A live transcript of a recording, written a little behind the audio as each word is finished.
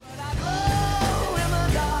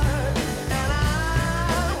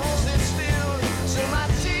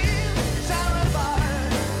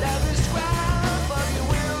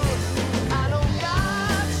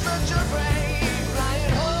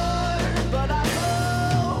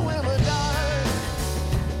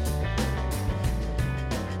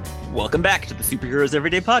Welcome back to the Superheroes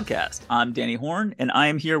Everyday Podcast. I'm Danny Horn, and I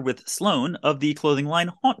am here with Sloan of the clothing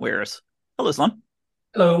line Hauntwares. Hello, Sloan.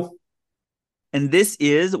 Hello. And this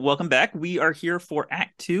is, welcome back. We are here for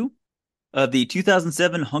Act 2 of the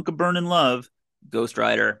 2007 Hunk of Burnin' Love, Ghost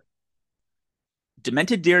Rider.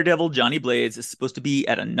 Demented daredevil Johnny Blaze is supposed to be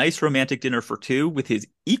at a nice romantic dinner for two with his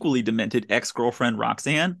equally demented ex-girlfriend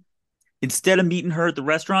Roxanne. Instead of meeting her at the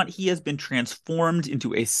restaurant, he has been transformed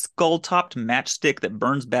into a skull-topped matchstick that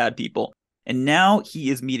burns bad people. And now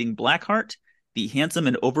he is meeting Blackheart, the handsome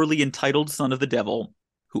and overly entitled son of the devil,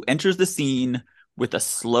 who enters the scene with a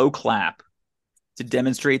slow clap to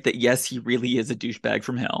demonstrate that, yes, he really is a douchebag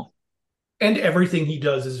from hell. And everything he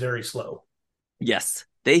does is very slow. Yes,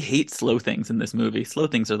 they hate slow things in this movie. Slow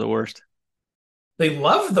things are the worst. They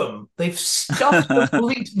love them. They've stuffed the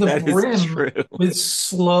movie to the That is brim true. with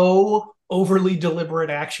slow, overly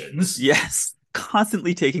deliberate actions. Yes,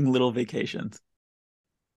 constantly taking little vacations.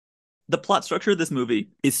 The plot structure of this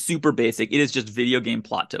movie is super basic. It is just video game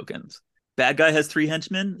plot tokens. Bad guy has 3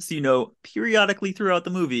 henchmen, so you know periodically throughout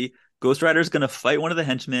the movie, Ghost Rider's going to fight one of the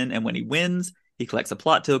henchmen, and when he wins, he collects a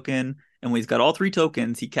plot token, and when he's got all 3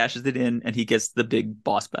 tokens, he cashes it in, and he gets the big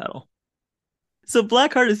boss battle. So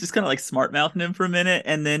Blackheart is just kind of like smart mouthing him for a minute,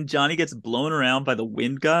 and then Johnny gets blown around by the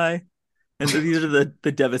wind guy. And so these are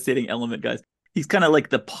the devastating element guys. He's kind of like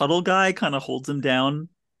the puddle guy, kind of holds him down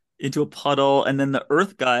into a puddle, and then the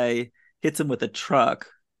earth guy hits him with a truck.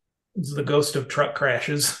 It's the ghost of truck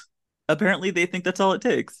crashes. Apparently, they think that's all it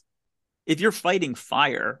takes. If you're fighting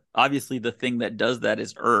fire, obviously the thing that does that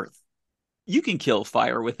is earth. You can kill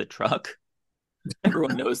fire with a truck.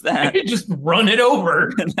 Everyone knows that. Just run it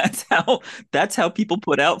over. And that's how people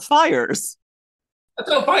put out fires.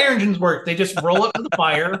 That's how fire engines work. They just roll up to the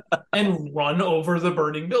fire and run over the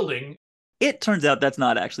burning building. It turns out that's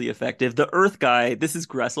not actually effective. The earth guy, this is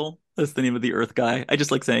Gressel. That's the name of the earth guy. I just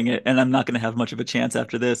like saying it, and I'm not going to have much of a chance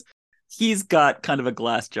after this. He's got kind of a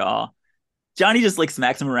glass jaw. Johnny just like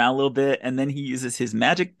smacks him around a little bit, and then he uses his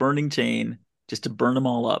magic burning chain just to burn them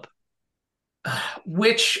all up.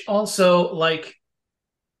 Which also, like,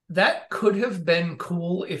 that could have been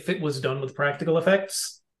cool if it was done with practical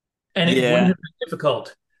effects, and it wouldn't Yeah, have been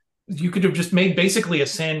difficult. You could have just made basically a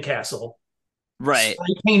sandcastle, right.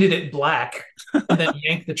 spray painted it black, and then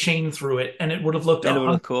yanked the chain through it, and it would have looked And a it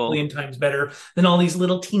would look hundred cool. million times better than all these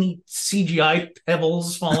little teeny CGI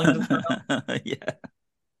pebbles falling to the ground. Yeah.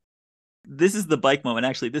 This is the bike moment,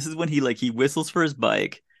 actually. This is when he whistles for his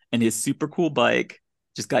bike, and his super cool bike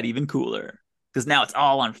just got even cooler. Because now it's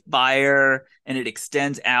all on fire and it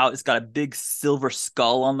extends out. It's got a big silver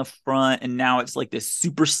skull on the front, and now it's like this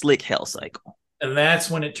super slick hell cycle. And that's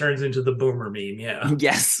when it turns into the boomer meme, yeah.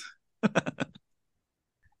 Yes.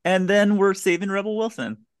 And then we're saving Rebel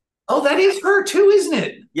Wilson. Oh, that is her too, isn't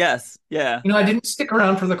it? Yes. Yeah. I didn't stick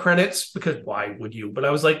around for the credits because why would you? But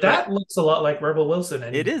I was like, Right. that looks a lot like Rebel Wilson.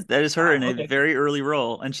 It And is. That is her wow, in a okay. very early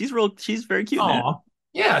role. And she's very cute in it. Aw.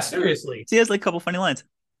 Yeah, seriously. She has like a couple funny lines.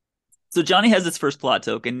 So Johnny has his first plot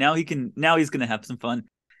token. Now he's gonna have some fun.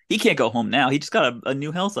 He can't go home now. He just got a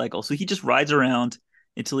new hell cycle. So he just rides around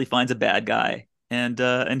until he finds a bad guy. And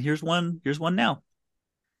here's one now.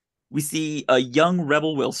 We see a young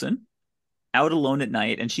Rebel Wilson out alone at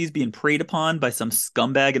night, and she's being preyed upon by some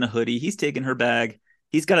scumbag in a hoodie. He's taking her bag.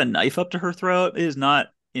 He's got a knife up to her throat. It is not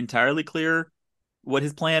entirely clear what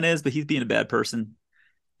his plan is, but he's being a bad person.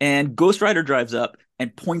 And Ghost Rider drives up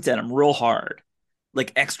and points at him real hard,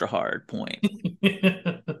 like extra hard point.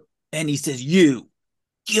 And he says, "You,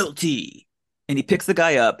 guilty." And he picks the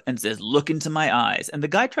guy up and says, "Look into my eyes." And the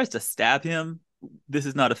guy tries to stab him. This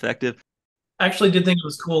is not effective. I actually did think it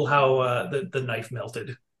was cool how the knife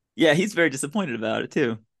melted. Yeah, he's very disappointed about it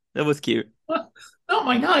too. That was cute. What? Not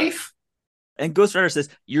my knife. And Ghost Rider says,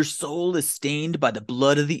 "Your soul is stained by the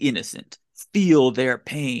blood of the innocent. Feel their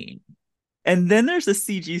pain." And then there's a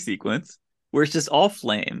CG sequence where it's just all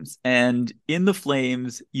flames. And in the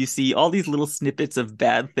flames, you see all these little snippets of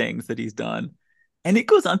bad things that he's done. And it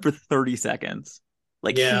goes on for 30 seconds.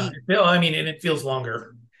 Like Yeah. I mean, and it feels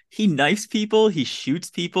longer. he knifes people, he shoots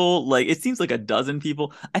people. Like it seems like a dozen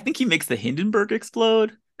people. I think he makes the Hindenburg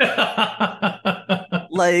explode.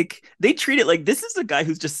 Like they treat it like this is a guy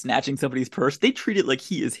who's just snatching somebody's purse. They treat it like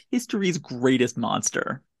he is history's greatest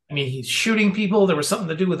monster. I mean, he's shooting people. There was something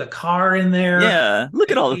to do with a car in there. Yeah,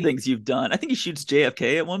 look at all the things you've done. I think he shoots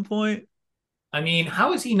JFK at one point. I mean,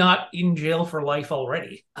 how is he not in jail for life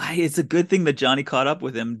already? It's a good thing that Johnny caught up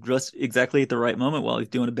with him just exactly at the right moment while he's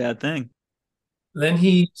doing a bad thing. Then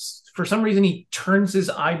for some reason, he turns his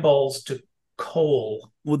eyeballs to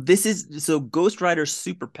coal. Well, this is so Ghost Rider's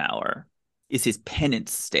superpower is his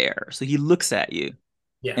penance stare. So he looks at you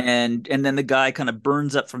Yeah. And then the guy kind of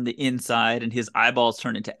burns up from the inside and his eyeballs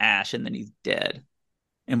turn into ash and then he's dead.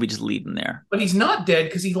 And we just leave him there. But he's not dead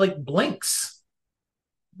because he like blinks.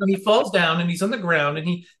 When he falls down and he's on the ground and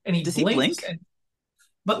he Does he blinks blink? and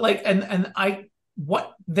but like and I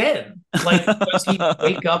what then? Like does he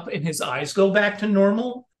wake up and his eyes go back to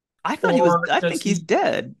normal? Or I does think he's he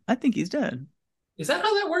dead. I think he's dead. is that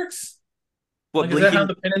how that works? What, Like is that how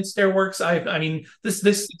blinking? the penance stare works? I mean this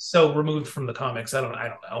is so removed from the comics. I don't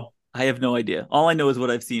know. I have no idea. All I know is what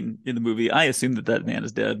I've seen in the movie. I assume that that man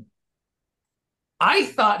is dead. I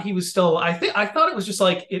thought he was still. I thought it was just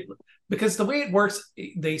like it because the way it works,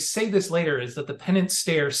 they say this later, is that the penance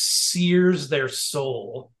stare sears their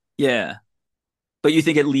soul. Yeah. But you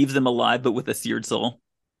think it leaves them alive, but with a seared soul?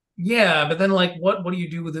 Yeah, but then like, what do you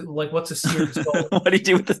do with it? Like, what's a seared soul? What do you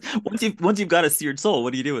do with this? Once you've got a seared soul,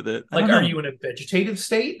 what do you do with it? I Like, don't are know. you in a vegetative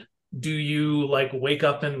state? Do you like wake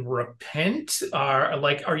up and repent?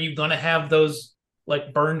 Are you gonna have those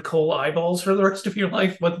like burned coal eyeballs for the rest of your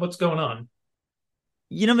life? What's going on?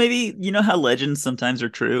 Maybe you know how legends sometimes are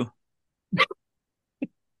true.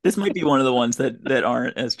 This might be one of the ones that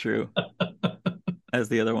aren't as true as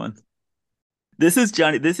the other ones. This is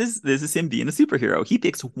Johnny. This is him being a superhero. He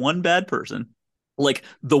picks one bad person, like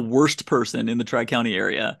the worst person in the Tri-County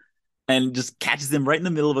area, and just catches him right in the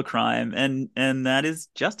middle of a crime, and that is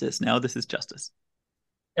justice. Now this is justice.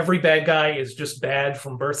 Every bad guy is just bad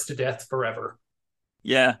from birth to death forever.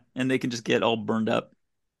 Yeah, and they can just get all burned up.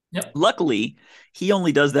 Yep. Luckily, he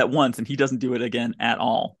only does that once, and he doesn't do it again at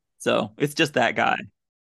all. So it's just that guy.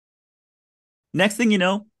 Next thing you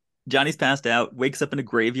know, Johnny's passed out, wakes up in a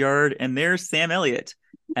graveyard, and there's Sam Elliott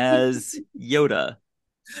as Yoda.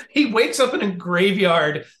 He wakes up in a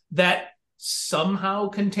graveyard that somehow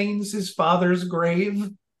contains his father's grave.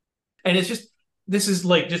 And it's just, this is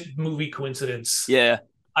like just movie coincidence. Yeah.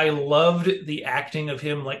 I loved the acting of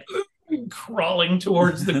him like crawling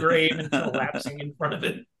towards the grave and collapsing in front of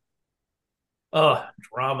it. Oh,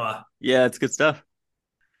 drama. Yeah, it's good stuff.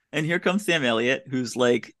 And here comes Sam Elliott, who's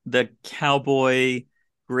like the cowboy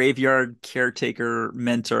graveyard caretaker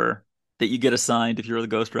mentor that you get assigned if you're the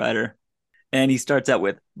Ghost Rider. And he starts out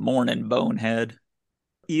with "Morning, Bonehead."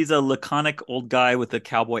 He's a laconic old guy with a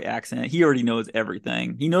cowboy accent. He already knows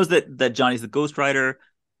everything. He knows that Johnny's the Ghost Rider.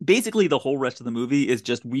 Basically, the whole rest of the movie is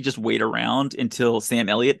just we just wait around until Sam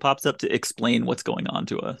Elliott pops up to explain what's going on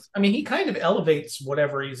to us. I mean, he kind of elevates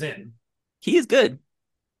whatever he's in. He is good.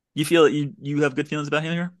 You feel you have good feelings about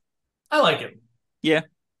him here? I like him. Yeah.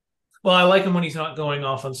 Well, I like him when he's not going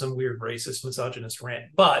off on some weird racist, misogynist rant.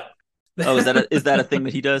 But Oh, is that a thing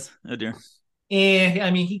that he does? Oh dear. I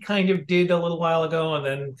mean, he kind of did a little while ago and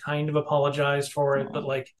then kind of apologized for it. But Oh.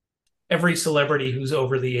 like every celebrity who's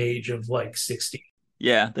over the age of like 60.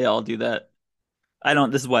 Yeah, they all do that. I don't.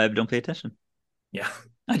 This is why I don't pay attention. Yeah.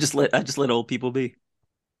 I just let old people be.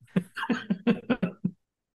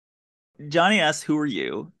 Johnny asks, "Who are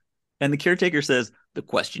you?" And the caretaker says, "The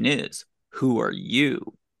question is, who are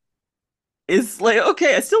you?" It's like,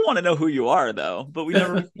 okay, I still want to know who you are, though, but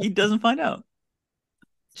he doesn't find out.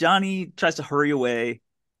 Johnny tries to hurry away,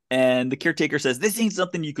 and the caretaker says, "This ain't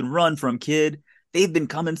something you can run from, kid. They've been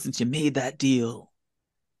coming since you made that deal."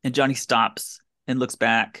 And Johnny stops and looks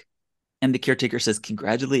back, and the caretaker says,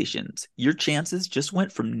 "Congratulations. Your chances just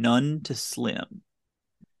went from none to slim."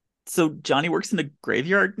 So Johnny works in a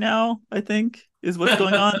graveyard now, I think, is what's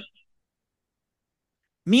going on.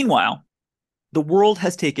 Meanwhile, the world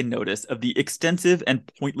has taken notice of the extensive and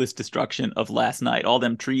pointless destruction of last night, all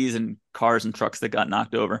them trees and cars and trucks that got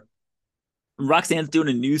knocked over. Roxanne's doing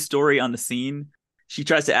a news story on the scene. She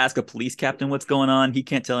tries to ask a police captain what's going on. He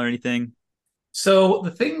can't tell her anything. So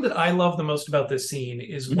the thing that I love the most about this scene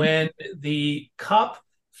is Mhm. when the cop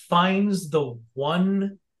finds the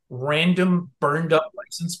one random burned up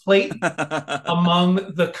license plate among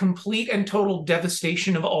the complete and total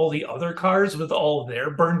devastation of all the other cars with all their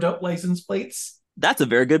burned up license plates. That's a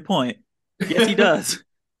very good point. Yes, he does.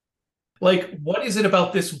 Like, what is it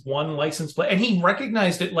about this one license plate? And he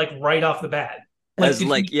recognized it like right off the bat. Like, As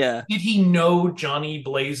like, yeah. did he know Johnny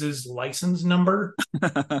Blaze's license number?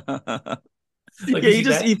 Like, Yeah, is he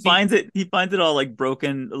that? he finds it all like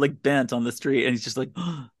broken, like bent on the street, and he's just like,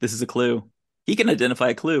 oh, this is a clue. He can identify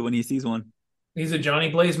a clue when he sees one. He's a Johnny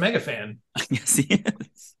Blaze mega fan, Yes, he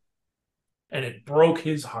is. and it broke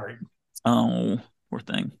his heart. Oh, poor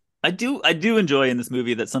thing. I do enjoy in this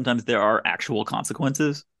movie that sometimes there are actual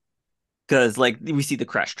consequences. Because like we see the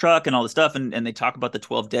crashed truck and all this stuff, and they talk about the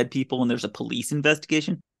 12 dead people, and there's a police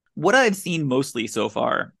investigation. What I've seen mostly so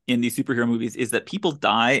far in these superhero movies is that people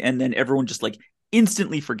die and then everyone just like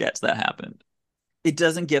instantly forgets that happened. It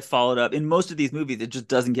doesn't get followed up. In most of these movies, it just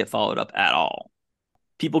doesn't get followed up at all.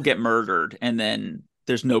 people get murdered and then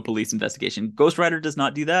there's no police investigation. Ghost Rider does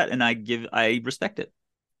not do that, and I respect it.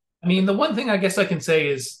 I mean, the one thing I guess I can say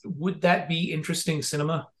is, would that be interesting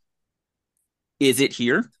cinema? Is it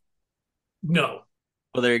here? No.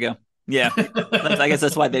 Well, there you go. Yeah, I guess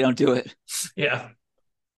that's why they don't do it. Yeah.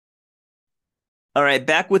 All right,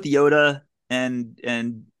 back with Yoda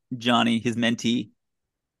and Johnny, his mentee.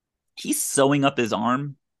 He's sewing up his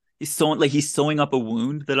arm. He's sewing up a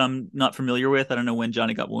wound that I'm not familiar with. I don't know when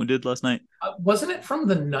Johnny got wounded last night. Wasn't it from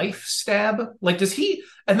the knife stab? Like, does he?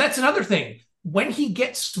 And that's another thing. When he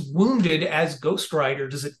gets wounded as Ghost Rider,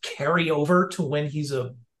 does it carry over to when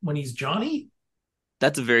he's Johnny?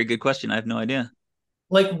 That's a very good question. I have no idea.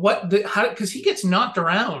 Like, how? Because he gets knocked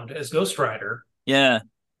around as Ghost Rider, Yeah.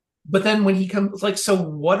 but then when he comes, like, so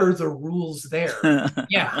what are the rules there?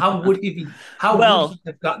 Yeah, how would he be? How would Well, he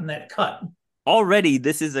have gotten that cut? already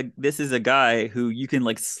this is a guy who you can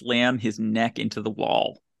like slam his neck into the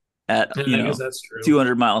wall at, And I guess that's true.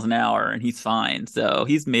 200 miles an hour and he's fine. So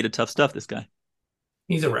he's made of tough stuff, this guy.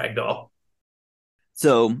 He's a rag doll.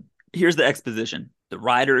 So here's the exposition. The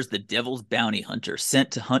rider is the devil's bounty hunter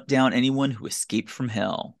sent to hunt down anyone who escaped from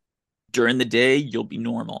hell. During the day, you'll be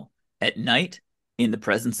normal. At night, in the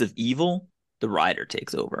presence of evil, the rider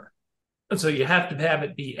takes over. And so you have to have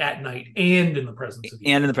it be at night and in the presence of And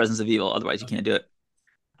evil. in the presence of evil, otherwise you can't do it.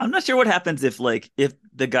 I'm not sure what happens if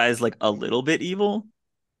the guy's like a little bit evil.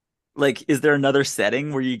 Like, is there another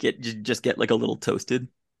setting where just get like a little toasted?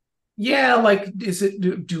 Yeah, like, do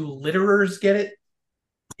litterers get it?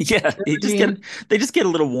 Yeah, they just get a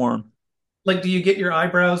little warm. Like, do you get your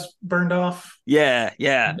eyebrows burned off Yeah,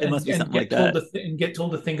 yeah, it must be and something like get told that. to and get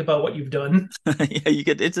told to think about what you've done? Yeah,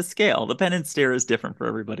 it's a scale. The penance stare is different for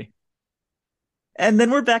everybody. And then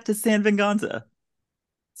we're back to San Venganza.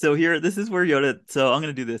 So here, this is where Yoda. So I'm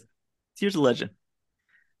gonna do this. Here's a legend.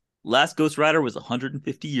 Last Ghost Rider was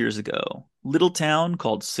 150 years ago. Little town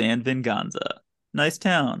called San Venganza. Nice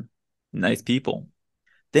town, nice people.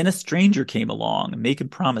 Then a stranger came along, making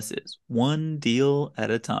promises, one deal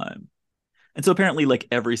at a time. And so apparently, like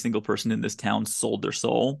every single person in this town sold their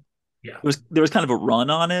soul. Yeah. There was kind of a run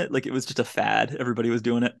on it, like it was just a fad. Everybody was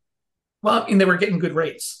doing it. Well, I mean, they were getting good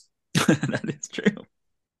rates. That is true.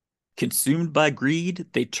 Consumed by greed,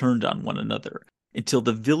 they turned on one another until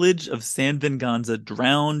the village of San Venganza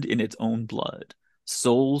drowned in its own blood.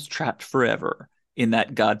 Souls trapped forever in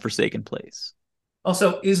that godforsaken place.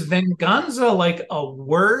 Also, is venganza like a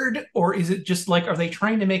word, or is it just like, are they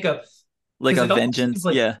trying to make a? Like Because a it almost seems vengeance.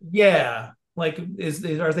 like, Yeah, yeah, like,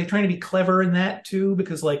 are they trying to be clever in that too?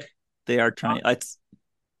 Because, like, they are trying. It's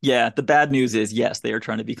Yeah, the bad news is yes, they are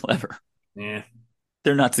trying to be clever. yeah,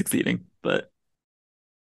 They're not succeeding, but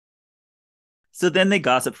so then they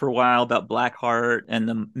gossip for a while about Blackheart and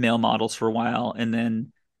the male models for a while, and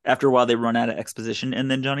then after a while they run out of exposition, and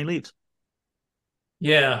then Johnny leaves.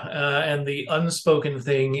 yeah, and the unspoken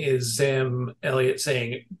thing is Sam Elliott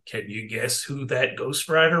saying, "Can you guess who that Ghost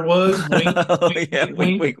Rider was?" Wink, Oh wink, yeah,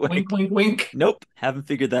 wink, wink, wink, wink, wink, wink. wink, wink. Nope, haven't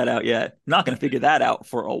figured that out yet. Not going to figure that out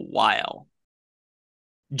for a while.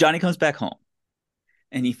 Johnny comes back home,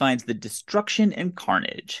 and he finds the destruction and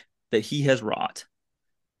carnage that he has wrought.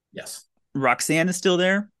 Yes. Roxanne is still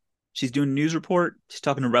there. She's doing a news report. She's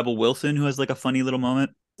talking to Rebel Wilson, who has like a funny little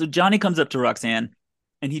moment. So Johnny comes up to Roxanne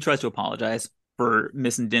and he tries to apologize for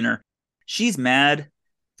missing dinner. She's mad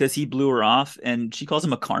because he blew her off and she calls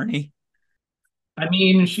him a carny. I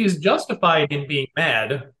mean, she's justified in being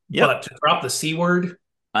mad, Yep. but to drop the C word,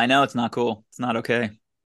 I know it's not cool. It's not okay.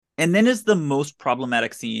 And then is the most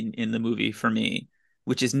problematic scene in the movie for me,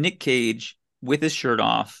 which is Nick Cage with his shirt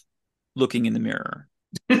off, looking in the mirror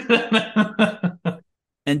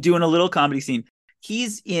and doing a little comedy scene.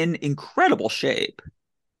 He's in incredible shape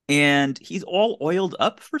and he's all oiled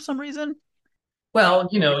up for some reason. well,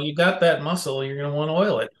 you got that muscle, you're going to want to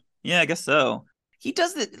oil it. Yeah, I guess so. He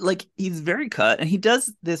does it like he's very cut and he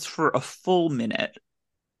does this for a full minute.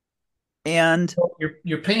 And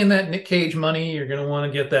You're paying that Nick Cage money, you're going to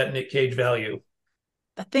want to get that Nick Cage value.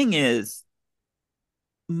 the thing is,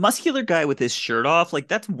 muscular guy with his shirt off, like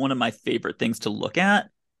that's one of my favorite things to look at.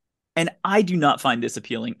 And I do not find this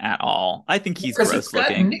appealing at all. I think he's Because it's gross got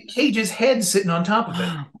looking. Nick Cage's head sitting on top of it.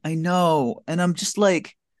 I know. And I'm just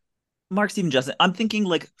like, Mark Steven Justin, I'm thinking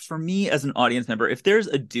like for me as an audience member, if there's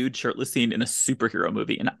a dude shirtless scene in a superhero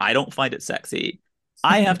movie and I don't find it sexy,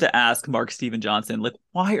 I have to ask Mark Steven Johnson, like,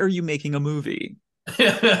 why are you making a movie?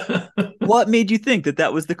 What made you think that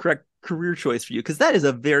that was the correct career choice for you? Because that is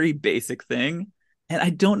a very basic thing. And I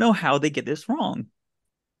don't know how they get this wrong.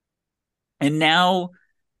 And now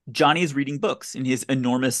Johnny is reading books in his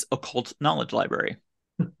enormous occult knowledge library.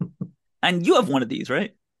 And you have one of these,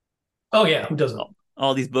 right? Oh yeah, who doesn't?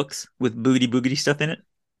 All these books with boogity boogity stuff in it.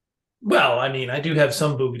 Well, I mean, I do have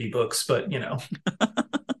some boogity books, but you know.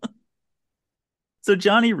 So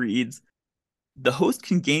Johnny reads, the host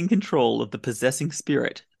can gain control of the possessing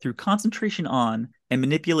spirit through concentration on and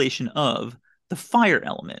manipulation of the fire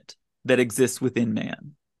element that exists within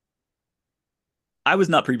man. I was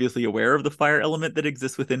not previously aware of the fire element that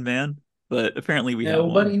exists within man, but apparently we have one.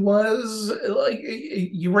 Nobody was like,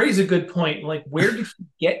 you raise a good point. Like, where did you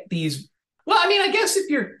get these? Well, I mean, I guess if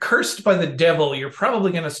you're cursed by the devil, you're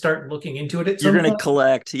probably going to start looking into it at You're some gonna point.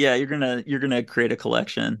 collect, yeah, you're gonna create a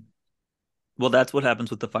collection. Well, that's what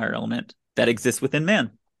happens with the fire element that exists within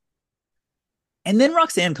man. And then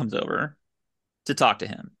Roxanne comes over to talk to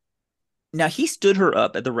him. Now he stood her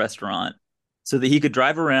up at the restaurant so that he could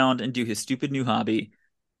drive around and do his stupid new hobby.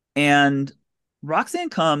 And Roxanne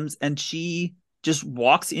comes and she just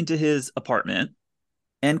walks into his apartment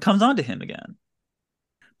and comes on to him again.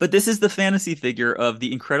 But this is the fantasy figure of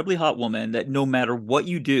the incredibly hot woman that no matter what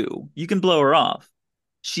you do, you can blow her off.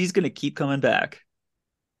 She's going to keep coming back.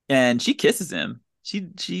 And she kisses him. She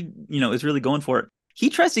is really going for it. He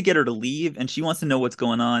tries to get her to leave and she wants to know what's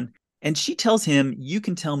going on. And she tells him, "You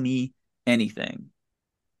can tell me anything,"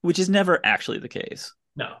 which is never actually the case.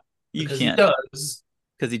 No, You because he can't, does.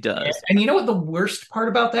 because he does. And you know what the worst part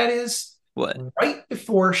about that is? What? Right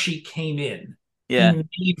before she came in, he Yeah.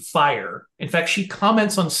 made fire. In fact, she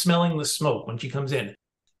comments on smelling the smoke when she comes in.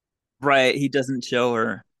 Right. He doesn't show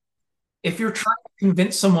her. If you're trying to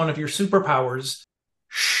convince someone of your superpowers,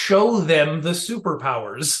 show them the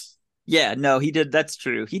superpowers. Yeah, no, he did. That's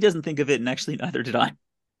true. He doesn't think of it, and actually, neither did I.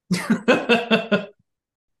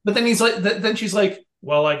 But then he's like, then she's like,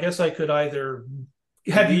 well, I guess I could either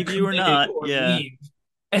have you Leave you or committed not. or Yeah. leave.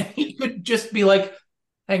 And he could just be like,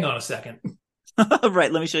 hang on a second.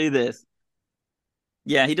 Right. Let me show you this.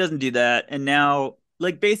 Yeah, he doesn't do that. And now,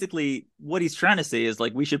 like, basically, what he's trying to say is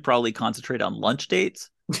like we should probably concentrate on lunch dates.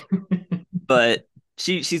 But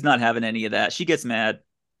she's not having any of that. She gets mad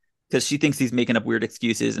because she thinks he's making up weird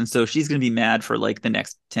excuses, and so she's gonna be mad for like the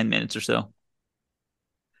next 10 minutes or so.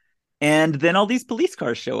 And then all these police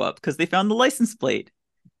cars show up because they found the license plate.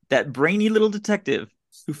 That brainy little detective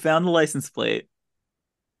who found the license plate.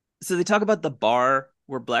 So they talk about the bar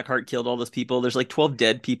where Blackheart killed all those people. There's like 12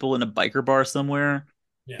 dead people in a biker bar somewhere.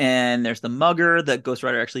 Yeah. And there's the mugger that Ghost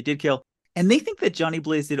Rider actually did kill. And they think that Johnny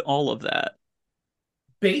Blaze did all of that.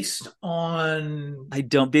 Based on, I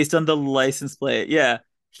don't, based on the license plate. Yeah.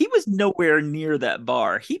 He was nowhere near that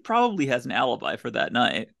bar. He probably has an alibi for that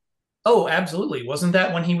night. oh, absolutely. Wasn't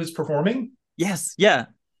that when he was performing? Yes. Yeah.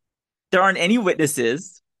 There aren't any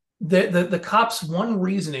witnesses. The cops' one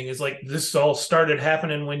reasoning is like, this all started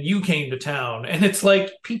happening when you came to town. And it's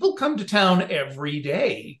like, people come to town every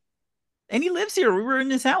day. And he lives here. We were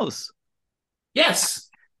in his house. Yes.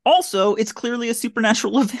 Also, it's clearly a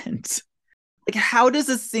supernatural event. Like, how does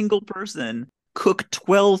a single person cook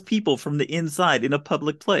 12 people from the inside in a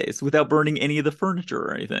public place without burning any of the furniture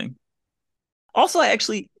or anything? Also, I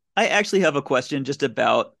actually have a question just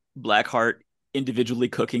about Blackheart individually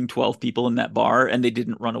cooking 12 people in that bar and they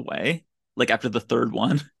didn't run away like after the third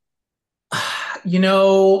one. You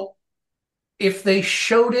know, if they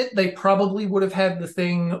showed it, they probably would have had the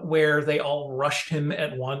thing where they all rushed him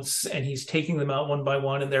at once and he's taking them out one by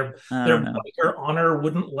one and I their don't know. biker honor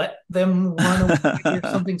wouldn't let them run away or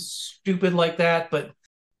something stupid like that. But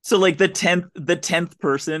So like the tenth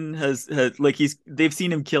person has like they've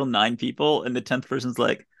seen him kill 9 people and the 10th person's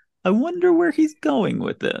like, I wonder where he's going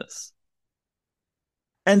with this.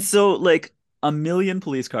 And so like a million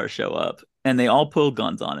police cars show up and they all pull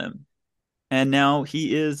guns on him. And now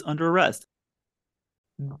he is under arrest.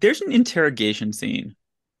 There's an interrogation scene.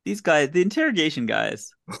 These guys, the interrogation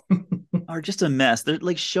guys, are just a mess. They're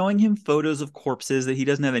like showing him photos of corpses that he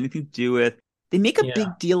doesn't have anything to do with. They make a yeah. big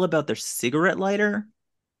deal about their cigarette lighter,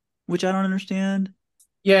 which I don't understand.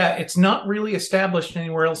 Yeah, it's not really established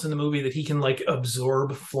anywhere else in the movie that he can like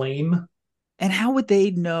absorb flame. And how would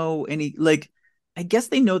they know any like I guess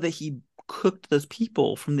they know that he cooked those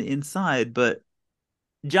people from the inside, but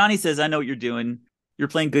Johnny says, I know what you're doing. You're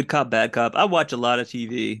playing good cop, bad cop. I watch a lot of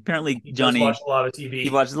TV. Apparently, He does watch Johnny, a lot of he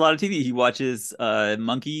TV. watches a lot of TV. He watches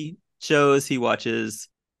monkey shows. He watches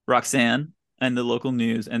Roxanne and the local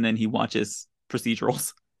news, and then he watches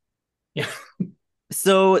procedurals. Yeah.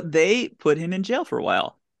 So they put him in jail for a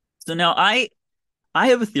while. So now I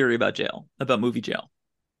have a theory about jail, about movie jail,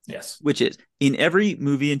 Yes. which is in every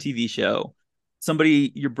movie and TV show,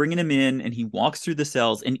 you're bringing him in and he walks through the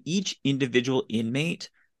cells and each individual inmate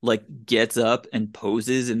like gets up and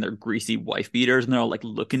poses in their greasy wife beaters and they're all like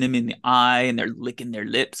looking him in the eye and they're licking their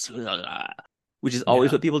lips, which is always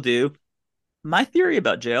Yeah. what people do. My theory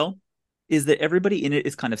about jail is that everybody in it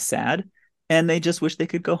is kind of sad and they just wish they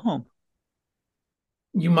could go home.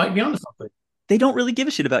 You might be onto something, They don't really give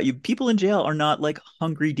a shit about you. People in jail are not like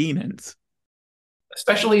hungry demons.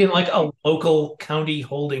 especially in like a local county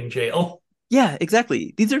holding jail. Yeah,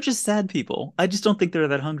 exactly. These are just sad people. I just don't think they're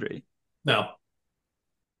that hungry. No.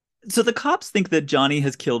 So the cops think that Johnny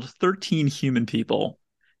has killed 13 human people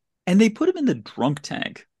and they put him in the drunk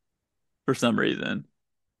tank for some reason.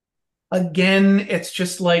 Again, it's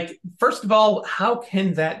just like, first of all, how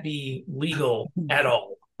can that be legal at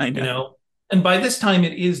all? I You know. know? And by this time,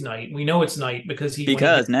 it is night. We know it's night because when he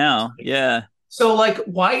Because hit. now, yeah, So, like,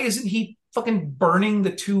 why isn't he fucking burning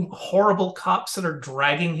the two horrible cops that are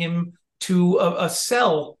dragging him to a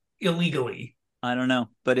cell illegally? I don't know,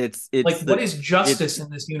 but Like, it's what the is it's justice in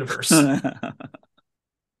this universe?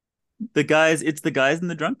 the guys, it's the guys in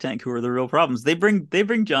the drunk tank who are the real problems. They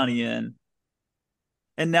bring Johnny in,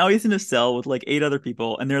 and now he's in a cell with like 8 other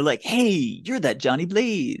people, and they're like, "Hey, you're that Johnny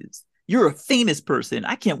Blaze. You're a famous person.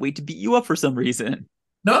 I can't wait to beat you up for some reason."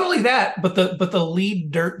 Not only that, but the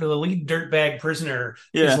lead dirtbag prisoner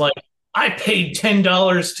is Yeah. like, I paid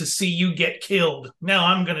 $10 to see you get killed. Now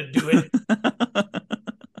I'm gonna do it.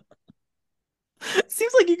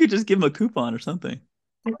 Seems like you could just give him a coupon or something.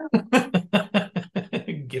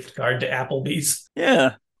 Gift card to Applebee's.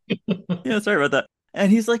 Yeah. Yeah, sorry about that.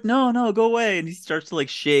 And he's like, "No, no, go away." And he starts to like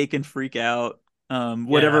shake and freak out. Yeah,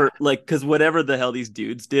 Whatever, like, because whatever the hell these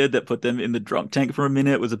dudes did that put them in the drunk tank for a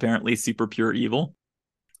minute was apparently super pure evil.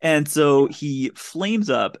 And so he flames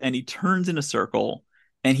up and he turns in a circle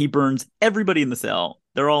and he burns everybody in the cell.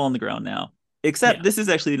 They're all on the ground now. Except yeah. this is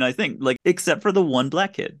actually a nice thing, like, except for the one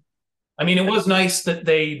black kid. I mean, it was nice that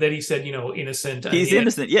he said, innocent in He's the end.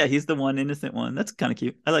 innocent. Yeah, he's the one innocent one. That's kind of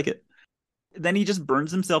cute. I like it. Then he just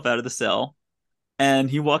burns himself out of the cell and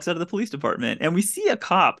he walks out of the police department. And we see a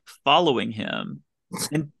cop following him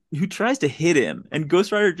and who tries to hit him. And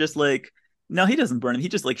Ghost Rider just like, no, he doesn't burn him. He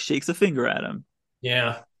just like shakes a finger at him.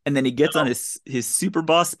 Yeah. And then he gets on No. his super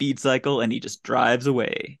boss speed cycle and he just drives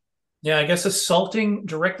away. Yeah, I guess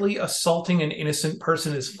directly assaulting an innocent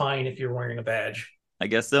person is fine if you're wearing a badge. I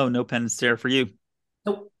guess so. No pen and stare for you.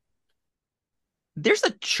 Nope. There's a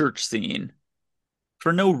church scene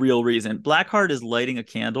for no real reason. Blackheart is lighting a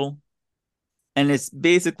candle, and it's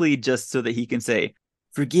basically just so that he can say,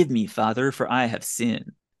 "Forgive me, Father, for I have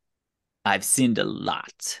sinned. I've sinned a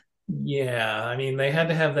lot." Yeah, I mean, they had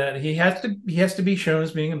to have that. He has to be shown as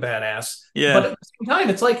being a badass. But Yeah. at the same time,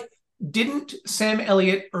 it's like, didn't Sam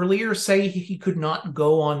Elliott earlier say he could not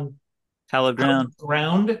go on Hallowed ground.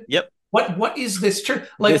 ground? Yep. What is this church? This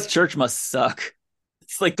Like, church must suck.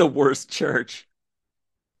 It's like the worst church.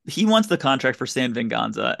 He wants the contract for San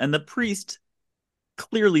Venganza, and the priest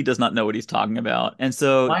clearly does not know what he's talking about. And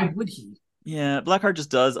so, why would he? yeah, Blackheart just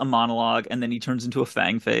does a monologue, and then he turns into a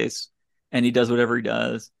fang face, and he does whatever he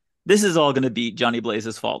does. This is all going to be Johnny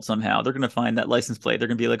Blaze's fault somehow. They're going to find that license plate. They're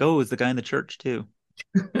going to be like, "Oh, it's the guy in the church too."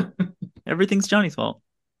 Everything's Johnny's fault.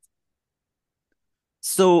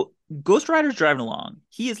 So Ghost Rider's driving along.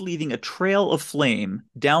 He is leaving a trail of flame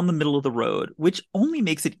down the middle of the road, which only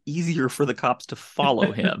makes it easier for the cops to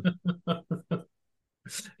follow him.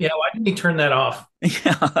 Yeah, why didn't he turn that off?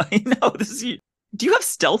 Yeah, I know. Do you have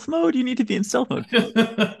stealth mode? You need to be in stealth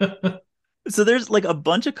mode. So there's like a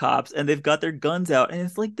bunch of cops and they've got their guns out, and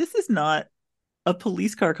it's like, this is not a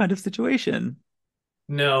police car kind of situation.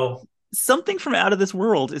 No, Something from out of this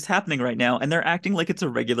world is happening right now, and they're acting like it's a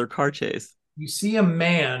regular car chase. you see a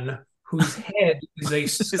man whose head is a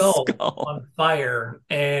His skull skull. on fire,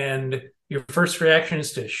 and your first reaction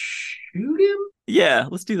is to shoot him? Yeah,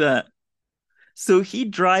 let's do that. So he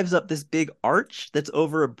drives up this big arch that's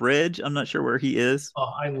over a bridge. I'm not sure where he is.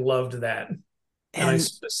 Oh, I loved that. And I And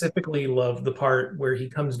specifically love the part where he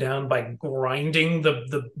comes down by grinding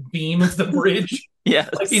the beam of the bridge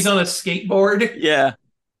like he's yes. on a skateboard. Yeah.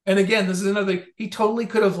 And again, this is another, he totally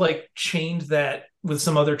could have like chained that with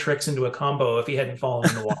some other tricks into a combo if he hadn't fallen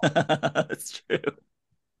in the water. That's true.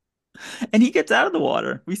 And he gets out of the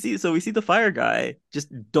water. We see the fire guy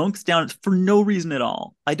just dunks down for no reason at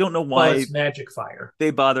all. I don't know Well, why it's magic fire. they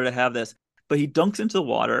bother to have this, but he dunks into the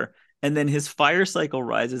water and then his fire cycle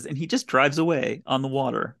rises and he just drives away on the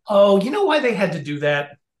water. Oh, you know why they had to do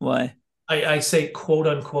that? Why? I say quote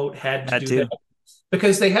unquote had to Had do that to.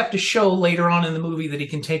 because they have to show later on in the movie that he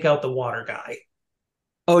can take out the water guy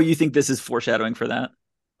Oh, you think this is foreshadowing for that?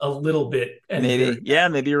 a little bit and Maybe. very Yeah,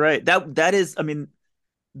 maybe you're right. That is, I mean,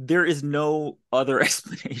 there is no other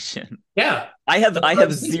explanation. yeah. I have That's I what I have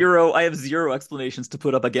was thinking. zero explanations to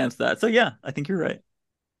put up against that. So yeah, I think you're right.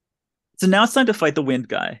 So now it's time to fight the wind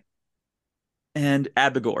guy and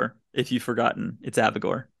Abigor. If you've forgotten, it's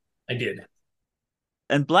Abigor. I did.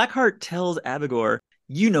 And Blackheart tells Abigor,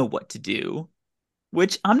 you know what to do,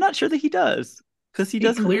 which I'm not sure that he does because He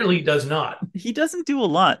clearly does not. he doesn't do a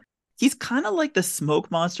lot. He's kind of like the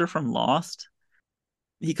smoke monster from Lost.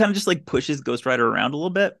 He kind of just like pushes Ghost Rider around a little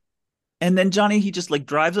bit. And then Johnny, he just like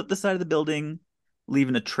drives up the side of the building,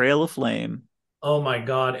 leaving a trail of flame. Oh my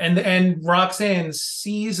God. And Roxanne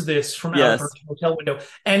sees this from out of her Yes. hotel window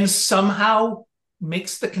and somehow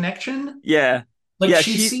makes the connection. Yeah. Like Yeah,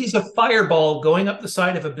 she she sees a fireball going up the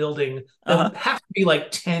side of a building that uh-huh. would have to be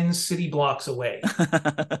like 10 city blocks away.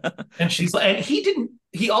 And she's like, and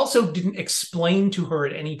he also didn't explain to her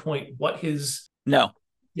at any point what his No.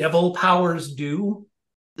 devil powers do.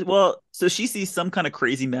 Well, so she sees some kind of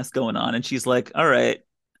crazy mess going on and she's like, "All right,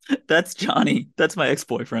 that's Johnny. That's my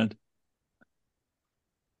ex-boyfriend."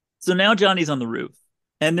 So now Johnny's on the roof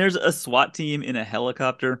and there's a SWAT team in a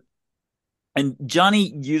helicopter and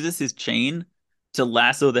Johnny uses his chain to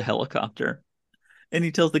lasso the helicopter. And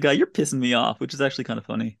he tells the guy, "You're pissing me off," which is actually kind of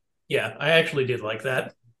funny. Yeah, I actually did like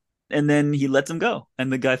that. And then he lets him go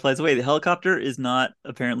and the guy flies away. The helicopter is not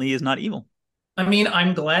apparently is not evil. I mean,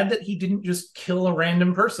 I'm glad that he didn't just kill a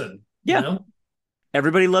random person, you Yeah, know?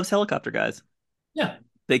 everybody loves helicopter guys. Yeah.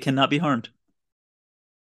 They cannot be harmed.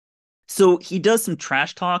 So he does some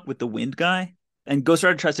trash talk with the wind guy, and Ghost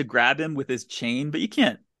Rider tries to grab him with his chain, but you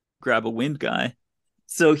can't grab a wind guy.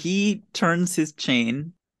 So he turns his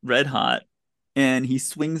chain red hot and he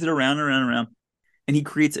swings it around and around and around, and he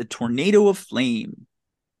creates a tornado of flame.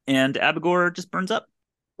 And Abigor just burns up.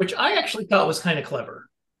 Which I actually thought was kind of clever.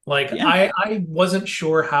 Like Yeah, I wasn't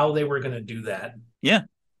sure how they were going to do that. yeah,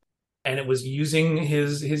 And it was using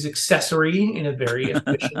his accessory in a very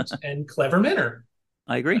efficient and clever manner.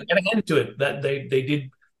 I I agree. gotta hand it to it that they did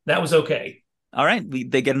that was okay. All right,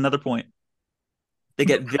 they get another point. They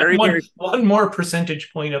get very, One very. one more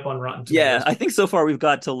percentage point up on Rotten Yeah, Tomatoes. I think so far we've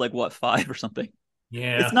got to like what, five or something. It's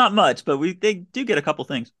Yeah. not much, but we they do get a couple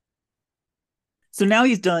things. So now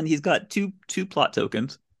he's done. He's got two plot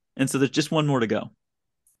tokens, and so there's just one more to go.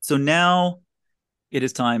 So now it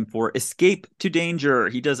is time for escape to danger.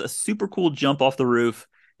 He does a super cool jump off the roof,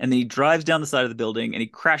 and then he drives down the side of the building, and he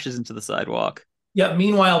crashes into the sidewalk. Yeah.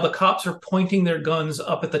 Meanwhile, the cops are pointing their guns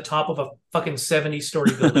up at the top of a fucking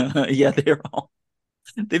 70-story building. Yeah,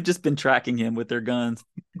 they've just been tracking him with their guns,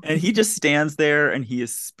 and he just stands there, and he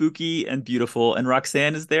is spooky and beautiful. And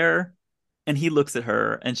Roxanne is there, and he looks at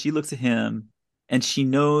her, and she looks at him, and she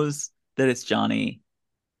knows that it's Johnny,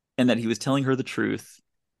 and that he was telling her the truth.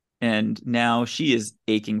 And now she is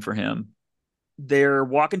aching for him. They're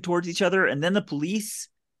walking towards each other, and then the police,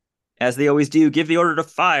 as they always do, give the order to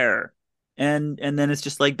fire. And then it's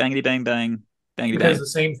just like bangity bang bang, bangity Because bang. the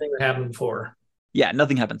same thing that happened before. Yeah,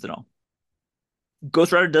 nothing happens at all.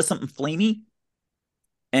 Ghost Rider does something flamey,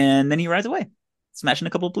 and then he rides away, smashing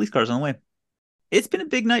a couple of police cars on the way. It's been a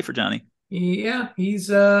big night for Johnny. Yeah, He's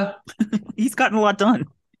gotten a lot done.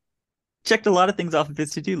 Checked a lot of things off of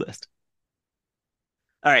his to-do list.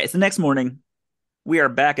 All right, so next morning, we are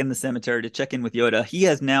back in the cemetery to check in with Yoda. He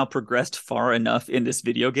has now progressed far enough in this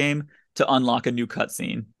video game to unlock a new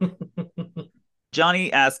cutscene.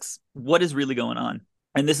 Johnny asks, what is really going on?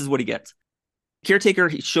 And this is what he gets. Caretaker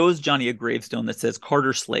he shows Johnny a gravestone that says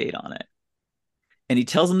Carter Slade on it. And he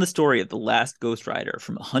tells him the story of the last Ghost Rider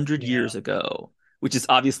from 100 yeah. years ago, which is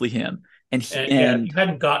obviously him. Yeah, if you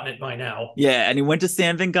hadn't gotten it by now. Yeah, and he went to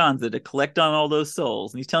San Venganza to collect on all those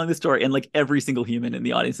souls. And he's telling the story, and like every single human in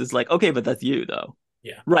the audience is like, okay, but that's you, though.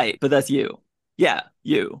 Yeah. Right, but that's you. Yeah,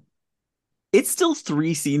 you. It's still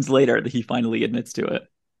 3 scenes later that he finally admits to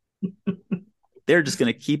it. They're just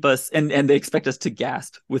going to keep us, and they expect us to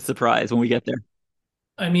gasp with surprise when we get there.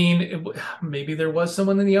 I mean, maybe there was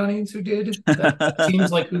someone in the audience who did. That seems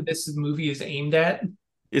like who this movie is aimed at.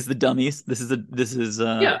 Is the dummies. This is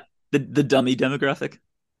Yeah. the dummy demographic.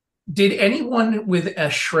 Did anyone with a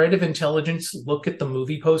shred of intelligence look at the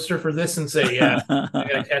movie poster for this and say, "Yeah, I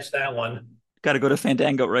gotta catch that one"? Got to go to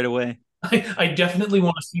Fandango right away. I definitely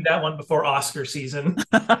want to see that one before Oscar season.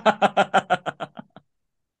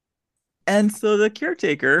 And so the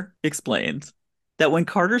caretaker explains that when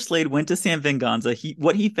Carter Slade went to San Venganza,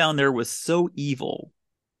 what he found there was so evil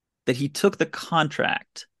that he took the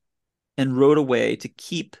contract and rode away to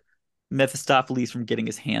keep Mephistopheles from getting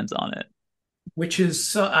his hands on it. Which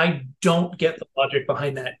is, I don't get the logic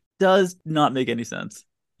behind that. Does not make any sense.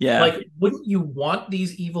 Yeah. Like, wouldn't you want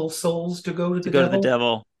these evil souls to go to To the go to the devil?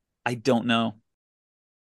 devil. I don't know.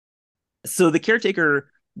 So the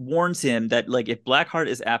caretaker warns him that like if Blackheart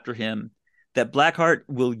is after him, that Blackheart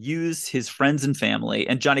will use his friends and family.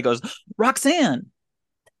 And Johnny goes, Roxanne.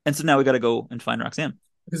 And so now we got to go and find Roxanne.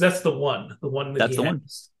 Because that's the one that That's he the one.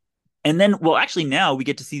 has. And then, well, actually now we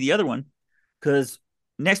get to see the other one because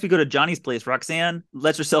Next, we go to Johnny's place. Roxanne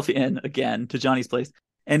lets herself in again to Johnny's place.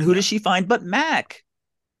 And who does she find but Mac,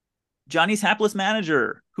 Johnny's hapless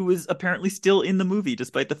manager, who is apparently still in the movie,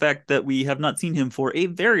 despite the fact that we have not seen him for a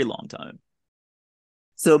very long time.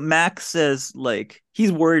 So Mac says, like,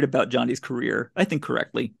 he's worried about Johnny's career, I think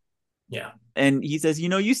correctly. Yeah. And he says,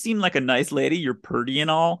 you seem like a nice lady. You're purty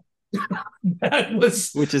and all.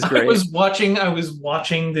 Which is great. I was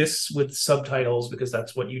watching this with subtitles because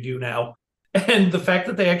that's what you do now. And the fact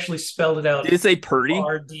that they actually spelled it out. Did it say purty?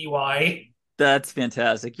 RDY. That's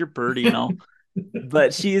fantastic. You're purty and all.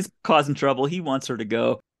 But she's causing trouble. He wants her to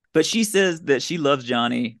go. But she says that she loves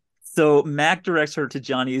Johnny. So Mac directs her to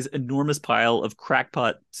Johnny's enormous pile of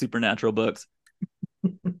crackpot supernatural books.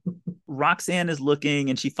 Roxanne is looking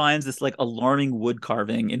and she finds this like alarming wood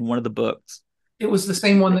carving in one of the books. It was the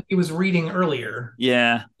same one that he was reading earlier.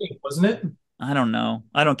 Yeah. Wasn't it? I don't know.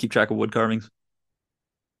 I don't keep track of wood carvings.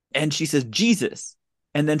 And she says, Jesus.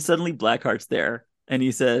 And then suddenly Blackheart's there. And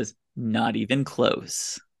he says, not even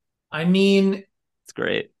close. I mean, it's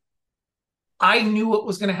great. I knew what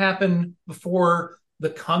was going to happen before the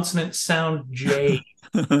consonant sound J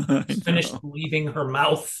finished leaving her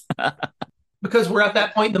mouth. Because we're at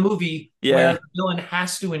that point in the movie where the villain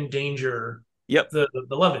has to endanger the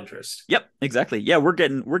love interest. Yep, exactly. Yeah, we're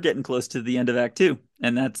getting close to the end of Act 2.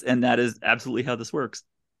 And that is absolutely how this works.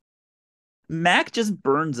 Mac just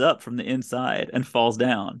burns up from the inside and falls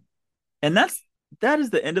down. And that is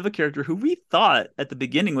the end of a character who we thought at the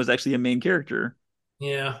beginning was actually a main character.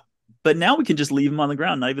 Yeah. But now we can just leave him on the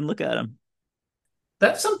ground, not even look at him.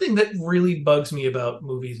 That's something that really bugs me about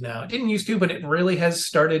movies now. It didn't used to, but it really has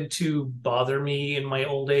started to bother me in my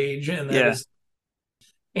old age. And that is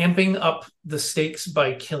amping up the stakes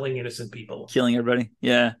by killing innocent people. Killing everybody.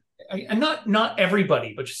 Yeah. And not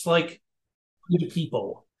everybody, but just like the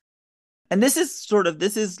people. And this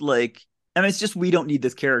is like, I mean, it's just we don't need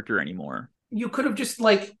this character anymore. You could have just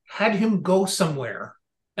like had him go somewhere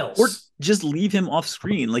else. Or just leave him off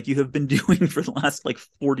screen like you have been doing for the last like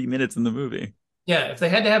 40 minutes in the movie. Yeah, if they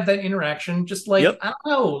had to have that interaction, just like, I don't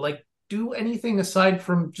know, like do anything aside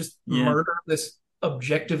from just murder this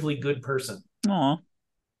objectively good person. Aw.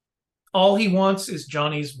 All he wants is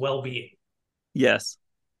Johnny's well-being. Yes.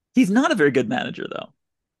 He's not a very good manager, though.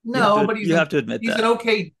 No, but you have to admit he's that. An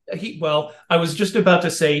okay. I was just about to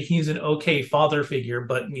say he's an okay father figure,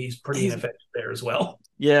 but he's pretty ineffective there as well.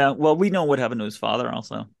 Yeah, well, we know what happened to his father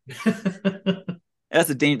also. That's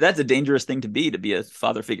a dangerous thing to be a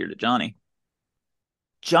father figure to Johnny.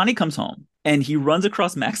 Johnny comes home and he runs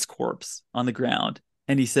across Mac's corpse on the ground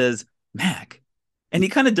and he says, Mac. And he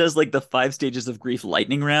kind of does like the 5 stages of grief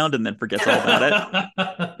lightning round and then forgets all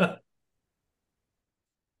about it.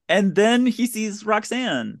 And then he sees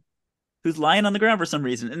Roxanne, who's lying on the ground for some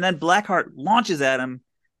reason. And then Blackheart launches at him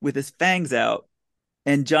with his fangs out.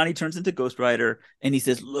 And Johnny turns into Ghost Rider and he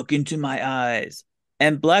says, look into my eyes.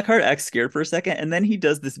 And Blackheart acts scared for a second. And then he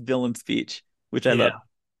does this villain speech, which I love.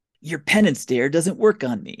 Your penance stare doesn't work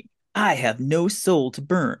on me. I have no soul to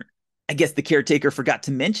burn. I guess the caretaker forgot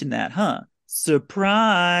to mention that, huh?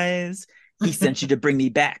 Surprise. He sent you to bring me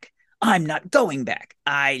back. I'm not going back.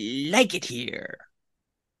 I like it here.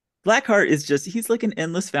 Blackheart is he's like an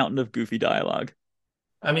endless fountain of goofy dialogue.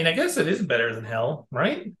 I mean, I guess it is better than hell,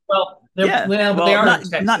 right? Well, they are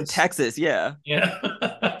not Texas, yeah. Yeah.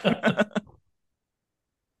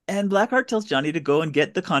 And Blackheart tells Johnny to go and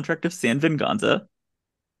get the contract of San Venganza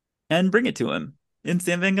and bring it to him in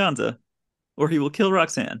San Venganza, or he will kill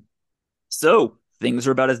Roxanne. So things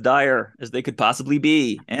are about as dire as they could possibly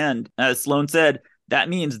be. And as Sloan said, that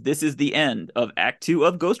means this is the end of Act 2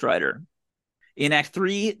 of Ghost Rider. In Act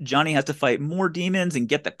 3, Johnny has to fight more demons and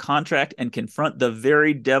get the contract and confront the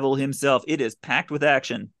very devil himself. It is packed with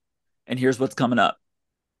action. And here's what's coming up.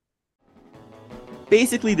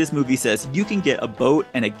 Basically, this movie says you can get a boat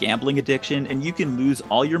and a gambling addiction and you can lose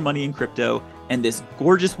all your money in crypto, and this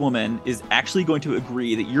gorgeous woman is actually going to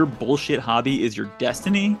agree that your bullshit hobby is your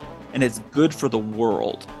destiny and it's good for the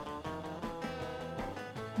world.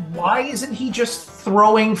 Why isn't he just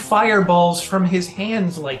throwing fireballs from his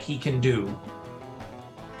hands like he can do?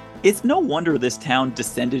 It's no wonder this town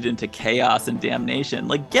descended into chaos and damnation.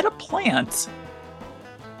 Like, get a plant.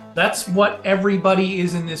 That's what everybody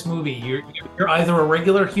is in this movie. You're either a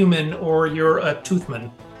regular human or you're a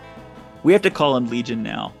toothman. We have to call him Legion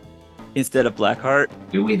now instead of Blackheart.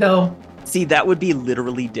 Do we, though? See, that would be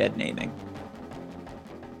literally dead naming.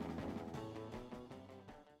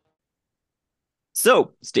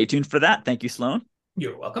 So, stay tuned for that. Thank you, Sloan.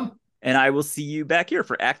 You're welcome. And I will see you back here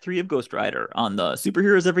for Act 3 of Ghost Rider on the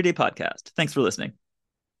Superheroes Everyday podcast. Thanks for listening.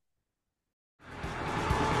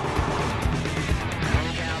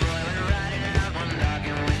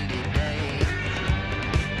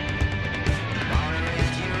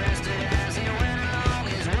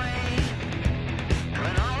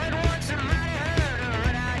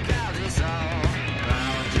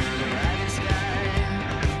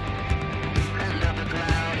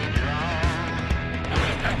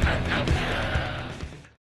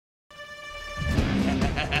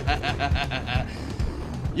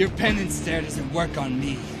 Your penance stare doesn't work on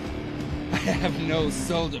me. I have no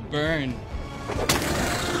soul to burn.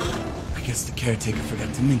 I guess the caretaker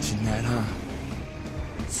forgot to mention that, huh?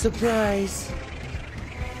 Surprise!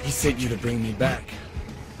 He sent you to bring me back.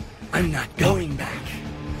 I'm not going back.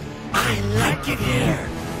 I like it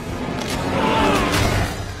here.